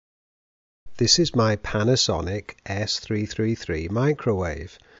This is my Panasonic S333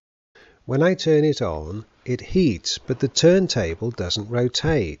 microwave. When I turn it on, it heats, but the turntable doesn't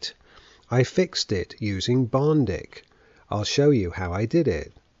rotate. I fixed it using Bondic. I'll show you how I did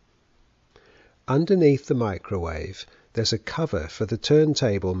it. Underneath the microwave, there's a cover for the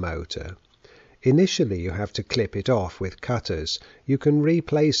turntable motor. Initially you have to clip it off with cutters. You can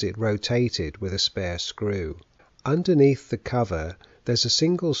replace it rotated with a spare screw. Underneath the cover, there's a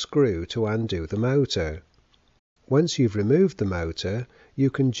single screw to undo the motor. Once you've removed the motor,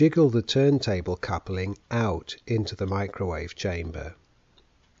 you can jiggle the turntable coupling out into the microwave chamber.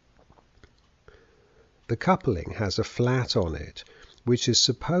 The coupling has a flat on it, which is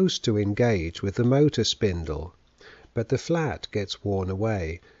supposed to engage with the motor spindle, but the flat gets worn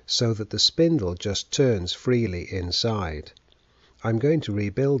away so that the spindle just turns freely inside. I'm going to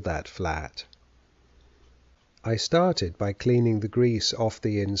rebuild that flat. I started by cleaning the grease off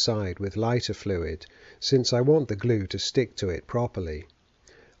the inside with lighter fluid, since I want the glue to stick to it properly.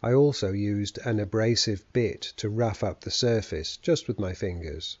 I also used an abrasive bit to rough up the surface, just with my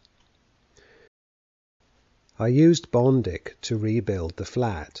fingers. I used Bondic to rebuild the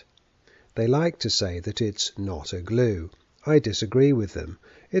flat. They like to say that it's not a glue. I disagree with them.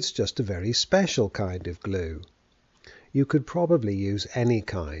 It's just a very special kind of glue. You could probably use any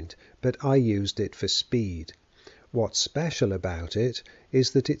kind, but I used it for speed. What's special about it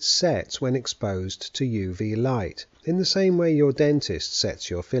is that it sets when exposed to UV light, in the same way your dentist sets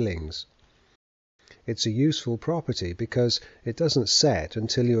your fillings. It's a useful property because it doesn't set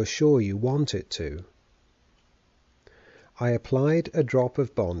until you're sure you want it to. I applied a drop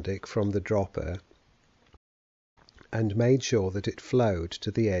of Bondic from the dropper and made sure that it flowed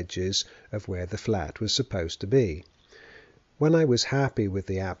to the edges of where the flat was supposed to be. When I was happy with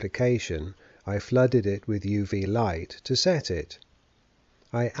the application, I flooded it with UV light to set it.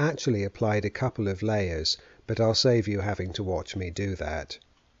 I actually applied a couple of layers, but I'll save you having to watch me do that.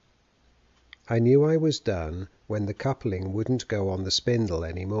 I knew I was done when the coupling wouldn't go on the spindle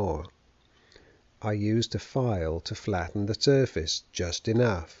anymore. I used a file to flatten the surface just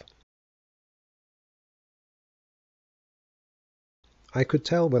enough. I could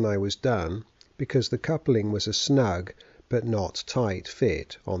tell when I was done because the coupling was a snug but not tight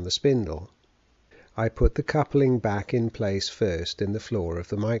fit on the spindle. I put the coupling back in place first in the floor of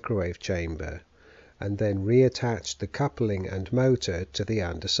the microwave chamber, and then reattached the coupling and motor to the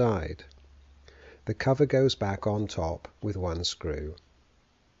underside. The cover goes back on top with one screw.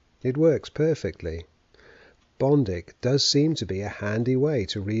 It works perfectly. Bondic does seem to be a handy way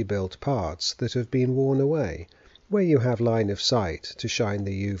to rebuild parts that have been worn away, where you have line of sight to shine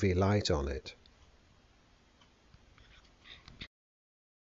the UV light on it.